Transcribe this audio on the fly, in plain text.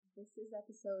This is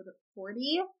episode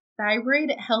 40,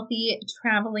 Thyroid Healthy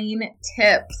Traveling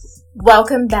Tips.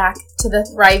 Welcome back to the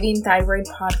Thriving Thyroid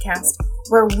Podcast,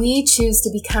 where we choose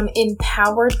to become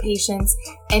empowered patients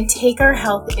and take our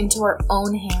health into our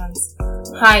own hands.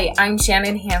 Hi, I'm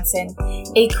Shannon Hansen,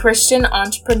 a Christian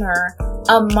entrepreneur,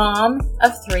 a mom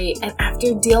of 3, and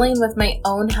after dealing with my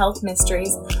own health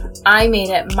mysteries, I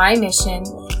made it my mission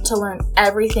to learn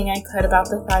everything I could about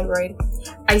the thyroid.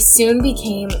 I soon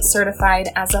became certified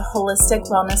as a holistic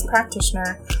wellness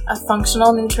practitioner, a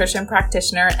functional nutrition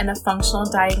practitioner, and a functional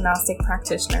diagnostic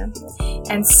practitioner,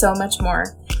 and so much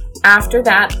more. After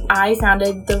that, I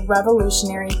founded the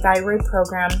revolutionary thyroid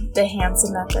program, the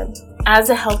Hansen Method.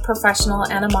 As a health professional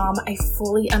and a mom, I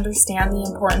fully understand the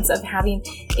importance of having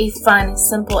a fun,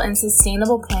 simple, and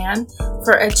sustainable plan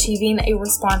for achieving a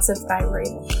responsive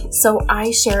thyroid. So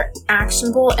I share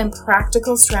actionable and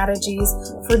practical strategies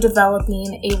for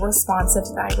developing a responsive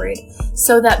thyroid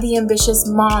so that the ambitious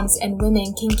moms and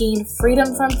women can gain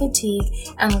freedom from fatigue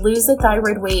and lose the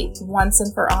thyroid weight once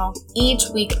and for all. Each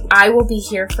week, I will be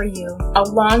here for you.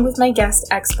 Along with my guest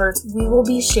experts, we will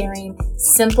be sharing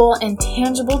simple and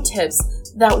tangible tips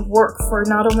that work for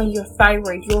not only your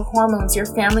thyroid, your hormones, your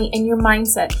family, and your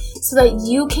mindset so that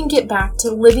you can get back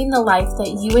to living the life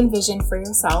that you envision for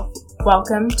yourself.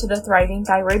 Welcome to the Thriving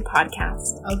Thyroid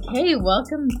Podcast. Okay,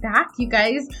 welcome back, you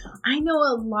guys. I know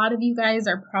a lot of you guys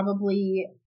are probably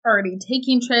already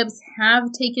taking trips,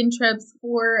 have taken trips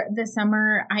for the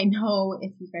summer. I know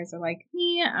if you guys are like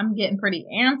me, I'm getting pretty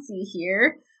antsy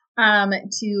here.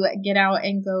 To get out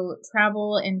and go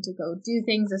travel and to go do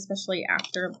things, especially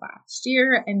after last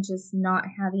year and just not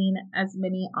having as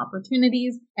many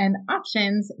opportunities and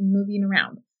options moving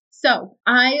around. So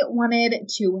I wanted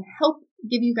to help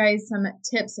give you guys some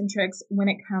tips and tricks when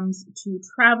it comes to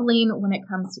traveling, when it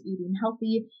comes to eating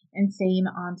healthy and staying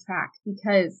on track,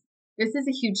 because this is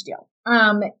a huge deal.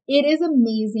 It is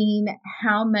amazing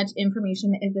how much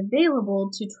information is available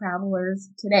to travelers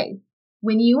today.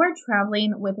 When you are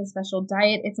traveling with a special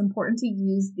diet, it's important to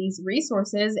use these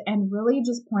resources and really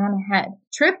just plan ahead.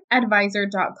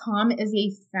 TripAdvisor.com is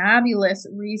a fabulous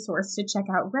resource to check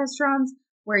out restaurants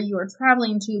where you are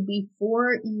traveling to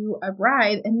before you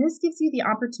arrive, and this gives you the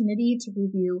opportunity to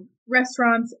review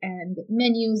restaurants and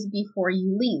menus before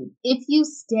you leave. If you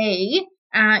stay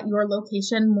at your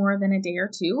location more than a day or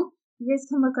two, you guys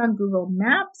can look on Google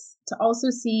Maps to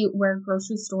also see where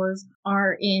grocery stores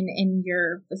are in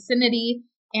your vicinity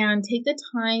and take the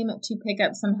time to pick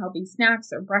up some healthy snacks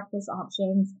or breakfast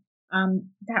options.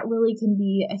 That really can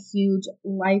be a huge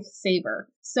lifesaver.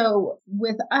 So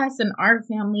with us and our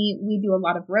family, we do a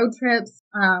lot of road trips.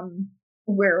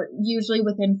 We're usually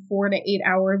within 4 to 8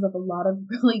 hours of a lot of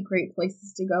really great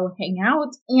places to go hang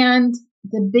out. And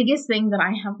the biggest thing that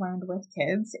I have learned with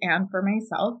kids and for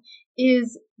myself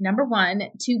is, number one,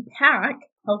 to pack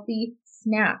healthy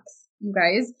snacks, you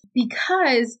guys,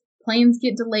 because planes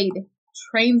get delayed,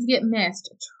 trains get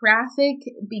missed, traffic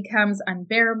becomes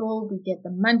unbearable, we get the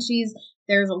munchies,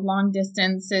 there's long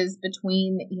distances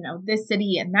between, this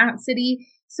city and that city.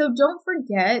 So don't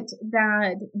forget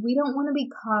that we don't want to be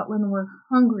caught when we're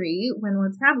hungry when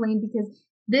we're traveling, because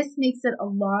this makes it a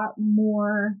lot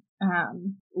more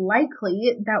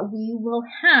likely that we will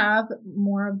have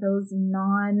more of those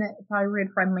non-thyroid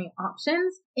friendly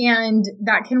options. And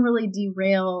that can really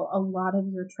derail a lot of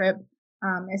your trip,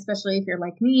 especially if you're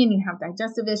like me and you have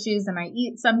digestive issues and I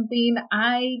eat something,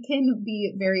 I can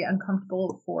be very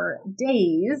uncomfortable for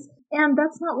days. And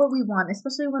that's not what we want,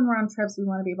 especially when we're on trips. We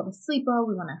want to be able to sleep well.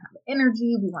 We want to have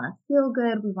energy. We want to feel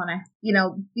good. We want to,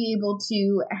 be able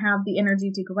to have the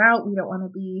energy to go out. We don't want to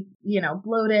be,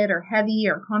 bloated or heavy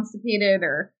or constipated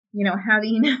or,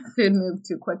 having food move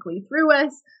too quickly through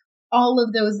us. All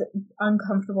of those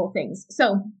uncomfortable things.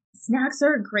 So snacks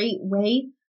are a great way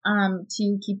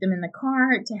to keep them in the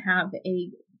car, to have a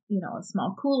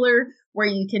small cooler where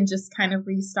you can just kind of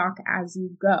restock as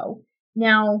you go.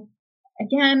 Now,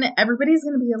 again, everybody's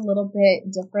going to be a little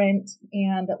bit different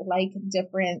and like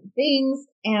different things,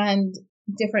 and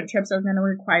different trips are going to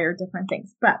require different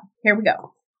things. But here we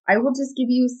go. I will just give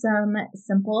you some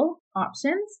simple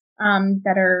options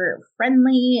that are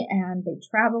friendly and they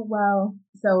travel well.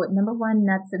 So number one,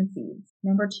 nuts and seeds.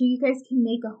 Number two, you guys can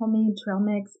make a homemade trail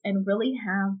mix and really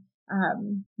have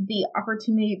the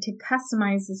opportunity to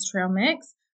customize this trail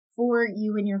mix for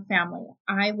you and your family.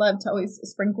 I love to always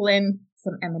sprinkle in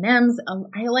some M&Ms.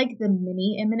 I like the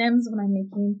mini M&Ms when I'm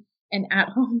making an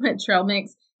at-home trail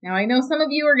mix. Now, I know some of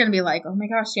you are going to be like, oh my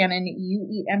gosh, Shannon, you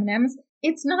eat M&Ms.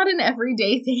 it's not an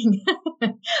everyday thing.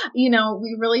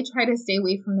 We really try to stay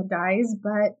away from the dyes,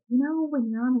 but when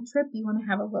you're on a trip, you want to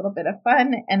have a little bit of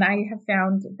fun. And I have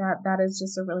found that that is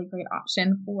just a really great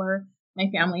option for my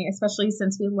family, especially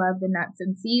since we love the nuts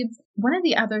and seeds. One of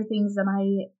the other things that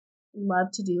I love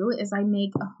to do is I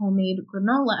make a homemade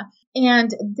granola. And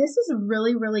this is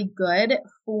really, really good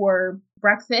for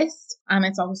breakfast.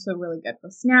 It's also really good for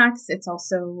snacks. It's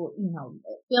also,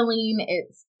 filling.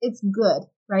 It's good,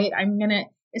 right?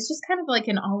 It's just kind of like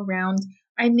an all around.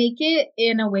 I make it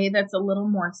in a way that's a little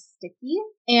more sticky.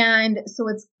 And so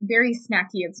it's very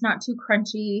snacky. It's not too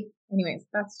crunchy. Anyways,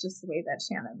 that's just the way that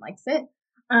Shannon likes it.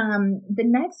 The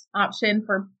next option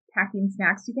for packing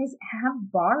snacks, you guys have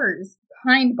bars,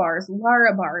 Kind bars,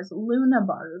 Lara bars, Luna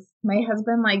bars. My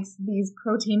husband likes these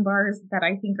protein bars that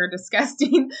I think are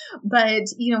disgusting, but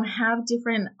have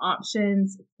different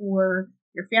options for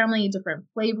your family, different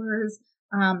flavors,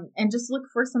 and just look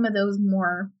for some of those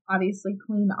more obviously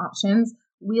clean options.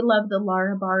 We love the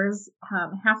Lara bars.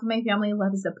 Half of my family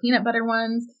loves the peanut butter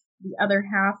ones. The other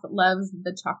half loves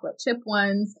the chocolate chip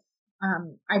ones.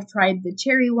 I've tried the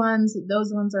cherry ones.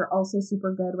 Those ones are also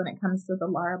super good when it comes to the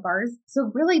Lara bars. So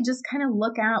really just kind of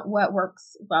look at what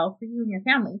works well for you and your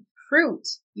family. Fruit,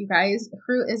 you guys.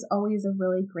 Fruit is always a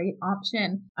really great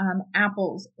option.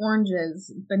 Apples,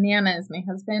 oranges, bananas. My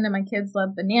husband and my kids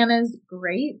love bananas.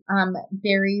 Great.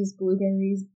 Berries,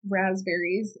 blueberries,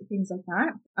 raspberries, things like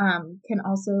that. Can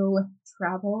also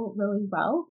travel really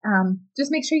well.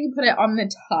 Just make sure you put it on the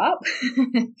top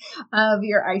of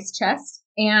your ice chest.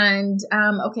 And,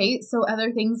 okay, so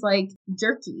other things like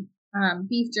jerky,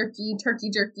 beef jerky, turkey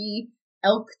jerky,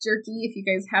 elk jerky, if you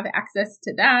guys have access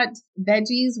to that,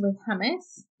 veggies with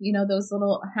hummus, those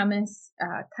little hummus,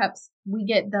 cups. We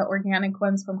get the organic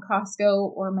ones from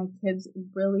Costco, or my kids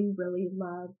really, really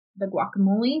love the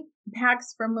guacamole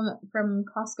packs from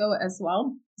Costco as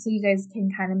well. So you guys can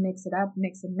kind of mix it up,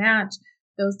 mix and match,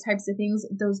 those types of things.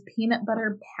 Those peanut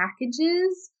butter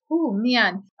packages. Oh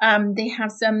man. They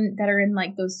have some that are in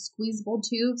like those squeezable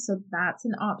tubes. So that's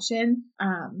an option.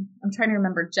 I'm trying to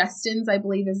remember. Justin's, I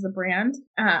believe, is the brand,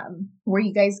 where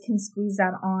you guys can squeeze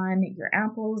that on your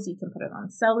apples. You can put it on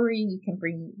celery. You can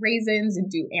bring raisins and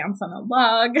do ants on a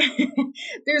log.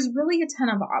 There's really a ton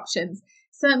of options.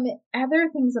 Some other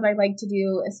things that I like to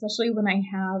do, especially when I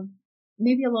have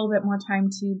maybe a little bit more time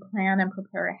to plan and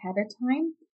prepare ahead of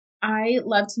time, I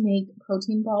love to make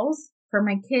protein balls for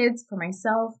my kids, for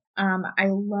myself. I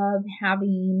love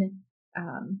having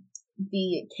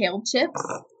the kale chips.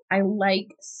 I like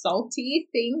salty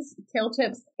things. Kale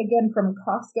chips, again, from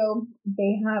Costco.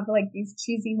 They have like these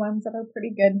cheesy ones that are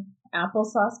pretty good.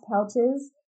 Applesauce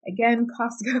pouches. Again,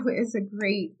 Costco is a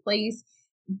great place.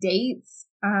 Dates.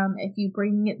 If you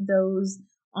bring those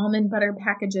almond butter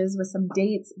packages with some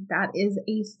dates, that is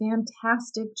a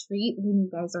fantastic treat when you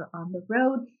guys are on the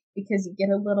road, because you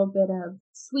get a little bit of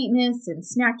sweetness and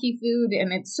snacky food,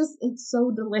 and it's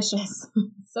so delicious.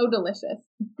 So delicious.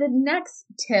 The next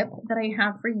tip that I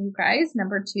have for you guys,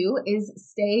 number 2, is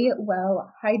stay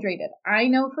well hydrated. I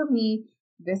know for me,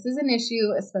 this is an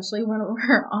issue, especially when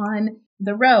we're on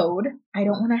the road. I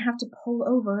don't want to have to pull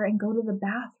over and go to the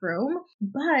bathroom,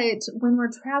 but when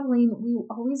we're traveling, we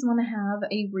always want to have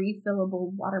a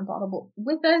refillable water bottle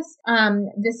with us.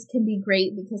 This can be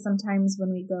great because sometimes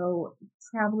when we go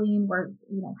traveling, we're,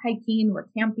 hiking, we're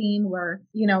camping, we're,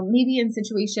 maybe in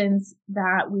situations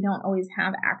that we don't always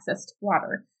have access to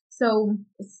water. So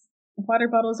water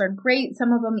bottles are great.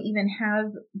 Some of them even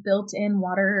have built-in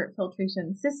water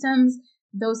filtration systems.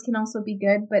 Those can also be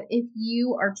good. But if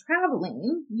you are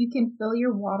traveling, you can fill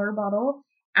your water bottle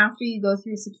after you go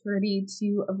through security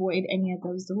to avoid any of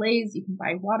those delays. You can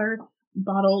buy water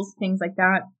bottles, things like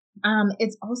that.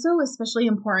 It's also especially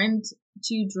important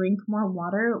to drink more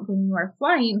water when you are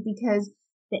flying, because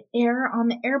the air on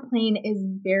the airplane is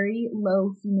very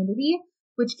low humidity,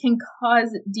 which can cause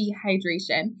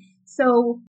dehydration.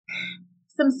 So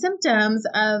some symptoms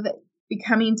of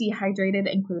becoming dehydrated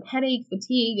include headache,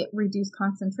 fatigue, reduced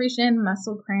concentration,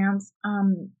 muscle cramps.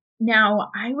 Now,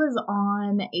 I was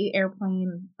on a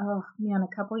airplane,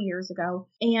 a couple years ago,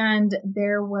 and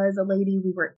there was a lady,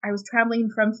 I was traveling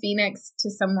from Phoenix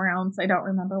to somewhere else. I don't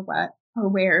remember what or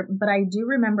where, but I do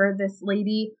remember this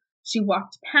lady. She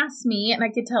walked past me and I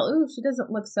could tell, she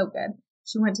doesn't look so good.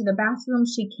 She went to the bathroom.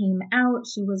 She came out.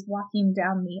 She was walking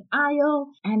down the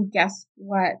aisle. And guess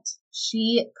what?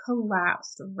 She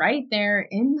collapsed right there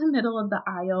in the middle of the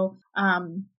aisle.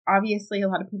 Obviously, a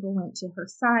lot of people went to her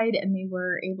side and they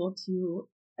were able to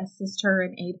assist her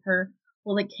and aid her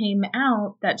Well, it came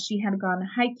out that she had gone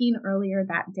hiking earlier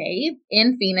that day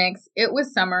in Phoenix. It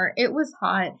was summer, it was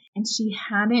hot, and she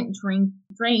hadn't drank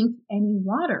any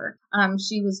water.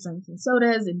 She was drinking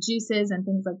sodas and juices and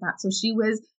things like that. So she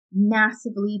was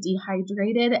massively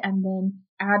dehydrated, and then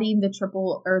adding the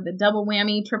double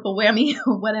whammy, triple whammy,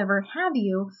 whatever have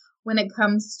you, when it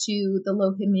comes to the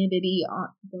low humidity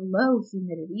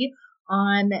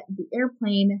on the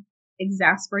airplane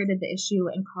exasperated the issue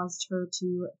and caused her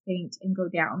to faint and go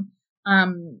down,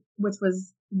 which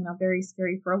was, very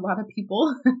scary for a lot of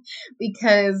people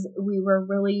because we were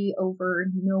really over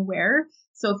nowhere.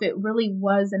 So if it really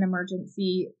was an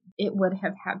emergency, it would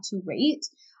have had to wait.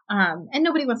 And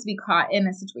nobody wants to be caught in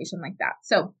a situation like that.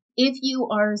 So if you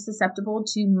are susceptible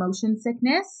to motion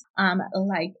sickness,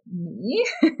 like me,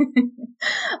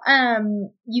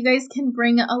 you guys can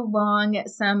bring along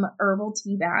some herbal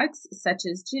tea bags such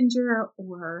as ginger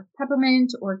or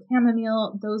peppermint or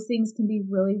chamomile. Those things can be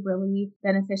really, really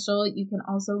beneficial. You can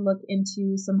also look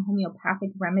into some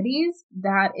homeopathic remedies.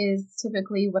 That is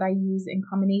typically what I use in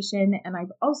combination. And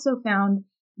I've also found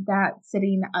that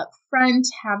sitting up front,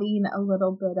 having a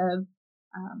little bit of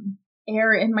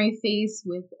air in my face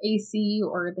with AC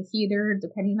or the heater,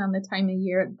 depending on the time of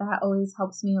year, that always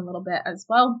helps me a little bit as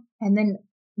well. And then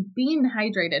being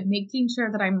hydrated, making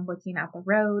sure that I'm looking at the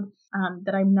road,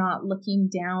 that I'm not looking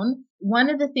down. One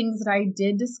of the things that I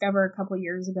did discover a couple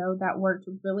years ago that worked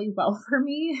really well for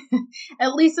me,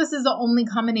 at least this is the only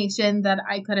combination that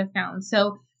I could have found.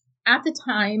 So at the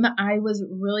time, I was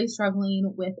really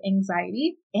struggling with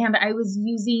anxiety and I was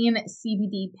using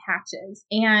CBD patches.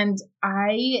 And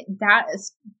that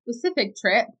specific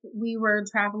trip, we were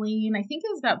traveling, I think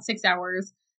it was about 6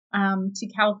 hours to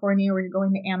California. We were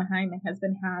going to Anaheim. My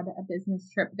husband had a business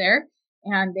trip there.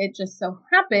 And it just so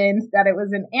happened that it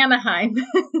was in Anaheim.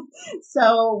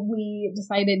 So we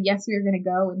decided, yes, we were going to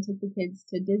go and take the kids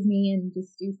to Disney and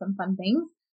just do some fun things.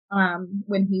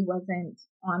 When he wasn't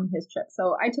on his trip.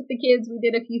 So I took the kids, we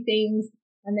did a few things,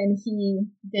 and then he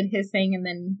did his thing, and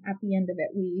then at the end of it,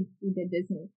 we did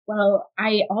Disney. Well,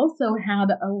 I also had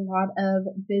a lot of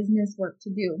business work to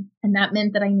do, and that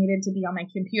meant that I needed to be on my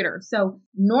computer. So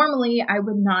normally I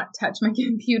would not touch my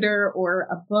computer or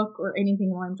a book or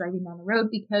anything while I'm driving down the road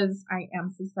because I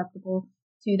am susceptible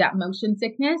to that motion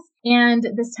sickness. And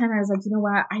this time I was like, you know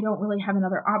what? I don't really have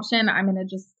another option. I'm going to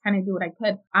just kind of do what I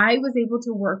could. I was able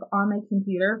to work on my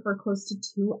computer for close to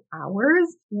 2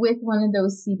 hours with one of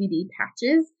those CBD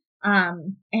patches.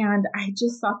 And I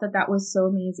just thought that was so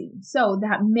amazing. So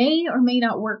that may or may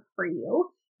not work for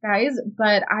you guys,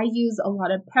 but I use a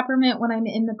lot of peppermint when I'm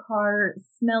in the car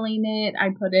smelling it. I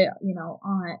put it,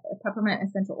 on peppermint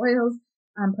essential oils.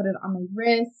 Put it on my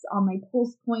wrists, on my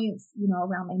pulse points,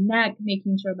 around my neck,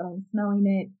 making sure that I'm smelling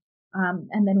it.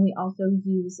 And then we also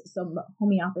use some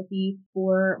homeopathy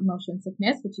for motion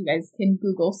sickness, which you guys can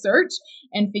Google search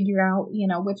and figure out,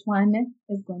 which one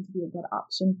is going to be a good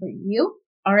option for you.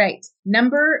 All right.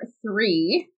 Number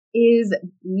 3 is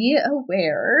be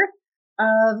aware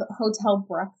of hotel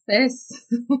breakfast.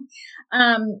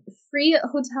 Free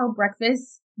hotel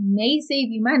breakfast may save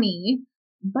you money,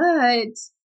 but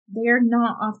they're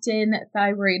not often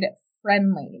thyroid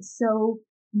friendly. So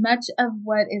much of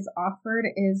what is offered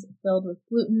is filled with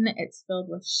gluten. It's filled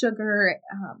with sugar.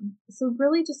 So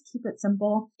really just keep it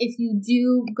simple. If you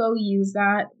do go use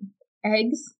that,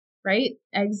 eggs, right?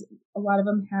 Eggs, a lot of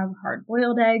them have hard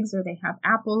boiled eggs or they have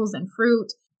apples and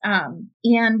fruit.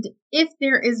 And if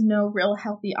there is no real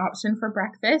healthy option for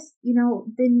breakfast,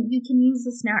 then you can use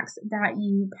the snacks that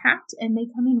you packed and they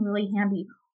come in really handy.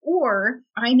 Or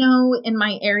I know in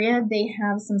my area, they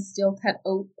have some steel cut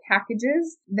oat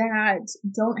packages that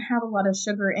don't have a lot of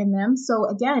sugar in them. So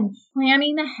again,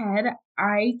 planning ahead,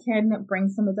 I can bring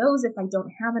some of those if I don't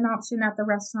have an option at the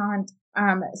restaurant.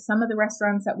 Some of the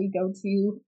restaurants that we go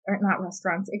to, or not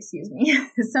restaurants, excuse me,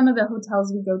 some of the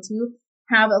hotels we go to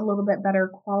have a little bit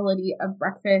better quality of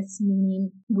breakfast,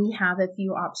 meaning we have a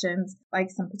few options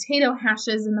like some potato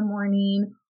hashes in the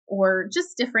morning or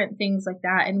just different things like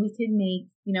that. And we can make,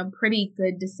 pretty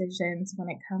good decisions when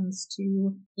it comes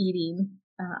to eating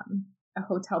a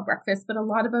hotel breakfast. But a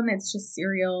lot of them, it's just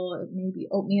cereal, it may be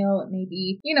oatmeal, it may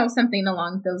be, something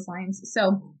along those lines.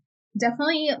 So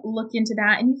definitely look into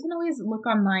that. And you can always look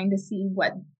online to see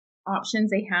what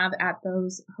options they have at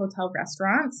those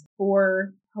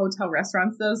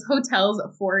those hotels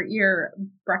for your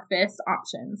breakfast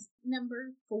options.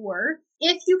 Number 4,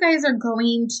 if you guys are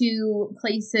going to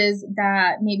places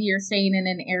that maybe you're staying in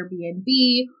an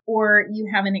Airbnb or you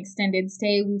have an extended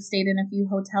stay, we've stayed in a few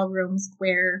hotel rooms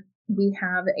where we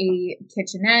have a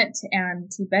kitchenette and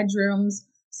 2 bedrooms.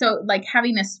 So like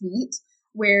having a suite.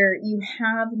 where you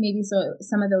have maybe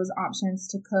some of those options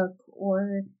to cook,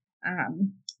 or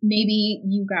maybe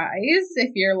you guys,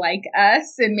 if you're like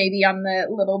us and maybe on the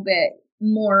little bit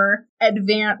more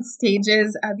advanced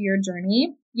stages of your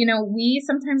journey, we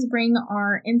sometimes bring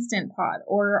our Instant Pot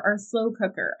or our slow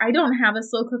cooker. I don't have a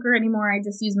slow cooker anymore. I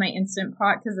just use my Instant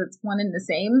Pot because it's one and the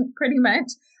same pretty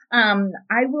much.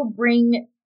 I will bring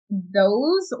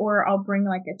those, or I'll bring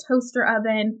like a toaster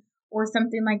oven or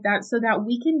something like that, so that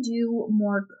we can do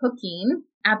more cooking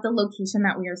at the location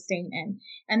that we are staying in.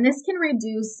 And this can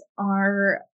reduce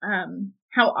our,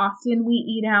 how often we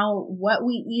eat out, what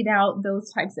we eat out,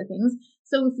 those types of things.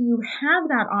 So if you have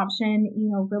that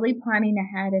option, really planning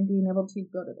ahead and being able to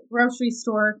go to the grocery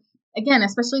store, again,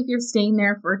 especially if you're staying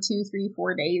there for 2, 3,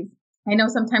 4 days. I know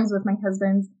sometimes with my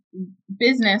husband's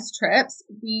business trips,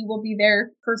 we will be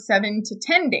there for 7 to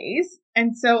 10 days.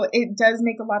 And so it does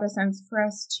make a lot of sense for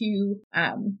us to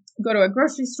go to a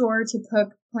grocery store, to cook,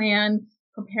 plan,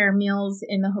 prepare meals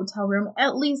in the hotel room,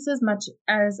 at least as much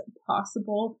as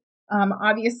possible.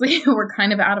 Obviously, we're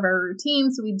kind of out of our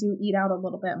routine, so we do eat out a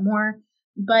little bit more.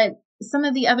 But some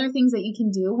of the other things that you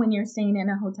can do when you're staying in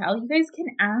a hotel, you guys can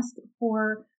ask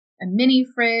for a mini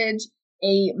fridge,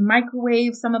 a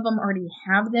microwave. Some of them already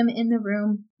have them in the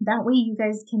room. That way you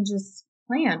guys can just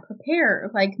plan, prepare,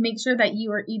 make sure that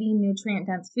you are eating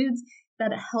nutrient-dense foods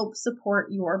that help support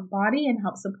your body and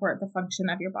help support the function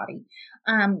of your body.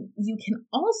 You can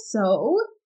also,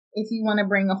 if you want to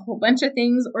bring a whole bunch of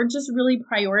things or just really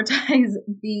prioritize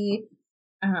the,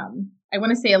 I want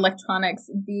to say electronics,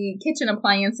 the kitchen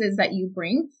appliances that you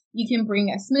bring, you can bring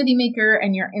a smoothie maker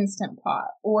and your Instant Pot,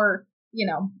 or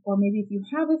maybe if you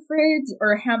have a fridge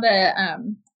or have a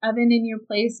oven in your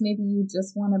place, maybe you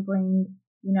just want to bring,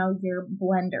 your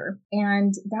blender.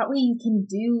 And that way you can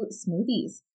do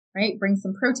smoothies, right? Bring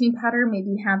some protein powder,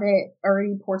 maybe have it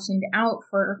already portioned out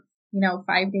for,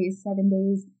 5 days, 7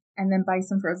 days, and then buy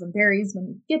some frozen berries when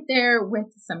you get there with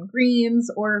some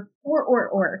greens or,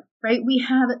 right? We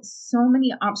have so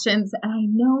many options. And I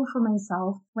know for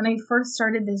myself, when I first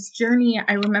started this journey,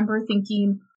 I remember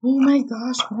thinking, oh my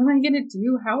gosh, what am I going to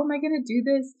do? How am I going to do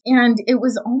this? And it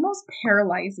was almost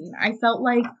paralyzing. I felt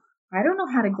like, I don't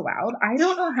know how to go out. I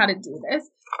don't know how to do this.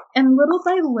 And little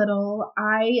by little,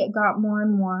 I got more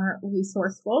and more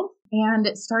resourceful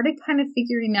and started kind of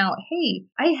figuring out, hey,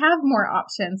 I have more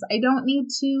options. I don't need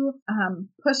to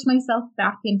push myself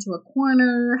back into a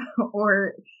corner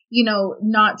or,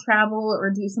 not travel or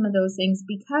do some of those things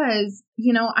because,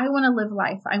 I want to live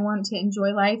life. I want to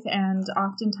enjoy life. And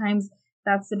oftentimes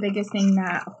that's the biggest thing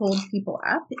that holds people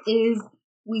up is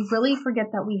we really forget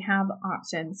that we have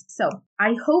options. So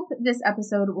I hope this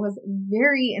episode was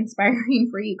very inspiring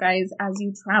for you guys as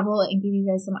you travel and give you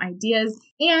guys some ideas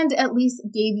and at least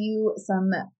gave you some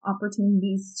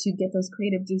opportunities to get those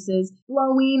creative juices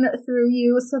flowing through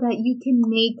you so that you can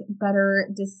make better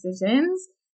decisions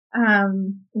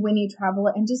when you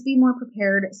travel and just be more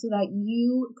prepared so that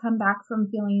you come back from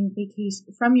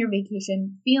your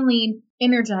vacation feeling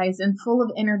energized and full of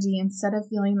energy instead of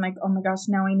feeling like, oh my gosh,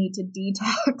 now I need to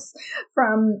detox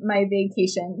from my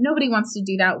vacation. Nobody wants to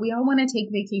do that. We all want to take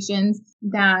vacations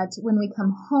that when we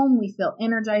come home, we feel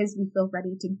energized, we feel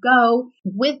ready to go.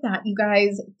 With that, you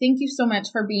guys, thank you so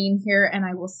much for being here, and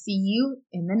I will see you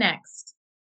in the next.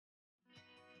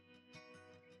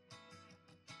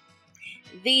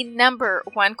 The number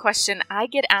one question I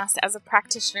get asked as a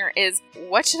practitioner is,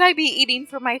 what should I be eating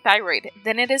for my thyroid?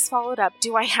 Then it is followed up,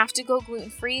 do I have to go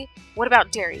gluten-free? What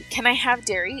about dairy? Can I have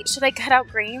dairy? Should I cut out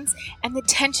grains? And the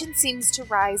tension seems to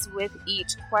rise with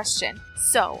each question.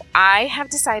 So I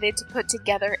have decided to put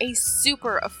together a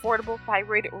super affordable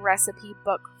thyroid recipe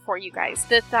book for you guys.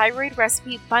 The thyroid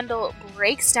recipe bundle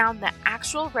breaks down the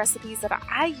actual recipes that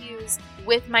I use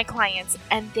with my clients,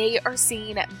 and they are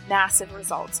seeing massive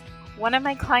results. One of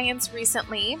my clients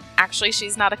recently, actually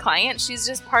she's not a client, she's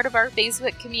just part of our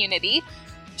Facebook community.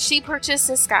 She purchased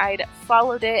this guide,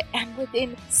 followed it, and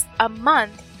within a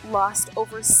month lost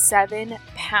over 7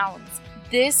 pounds.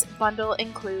 This bundle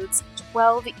includes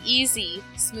 12 easy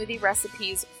smoothie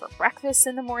recipes for breakfast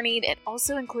in the morning. It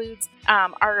also includes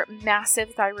our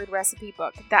massive thyroid recipe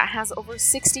book that has over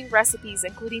 60 recipes,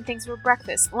 including things for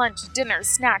breakfast, lunch, dinner,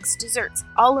 snacks, desserts,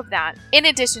 all of that. In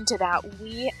addition to that,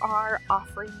 we are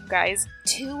offering you guys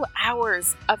 2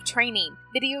 hours of training,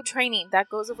 video training that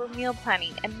goes over meal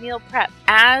planning and meal prep.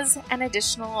 As an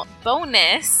additional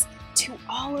bonus to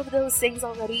all of those things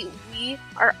already, we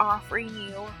are offering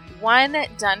you one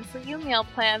done-for-you meal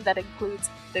plan that includes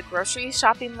the grocery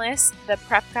shopping list, the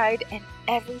prep guide, and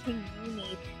everything you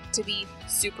need to be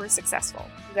super successful.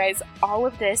 You guys, all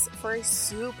of this for a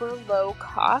super low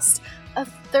cost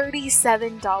of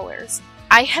 $37.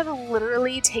 I have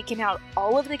literally taken out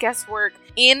all of the guesswork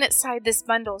inside this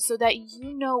bundle so that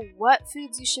you know what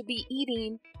foods you should be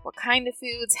eating, what kind of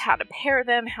foods, how to pair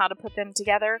them, how to put them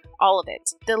together, all of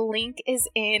it. The link is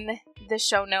in the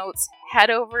show notes. Head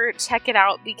over, check it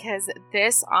out, because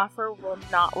this offer will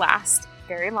not last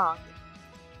very long.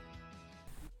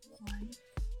 1,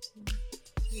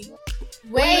 2,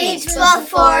 3. Wait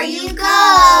before you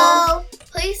go!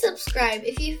 Please subscribe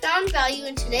if you found value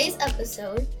in today's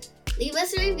episode. Leave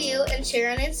us a review and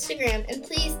share on Instagram, and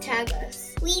please tag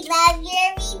us. We love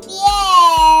your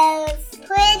reviews!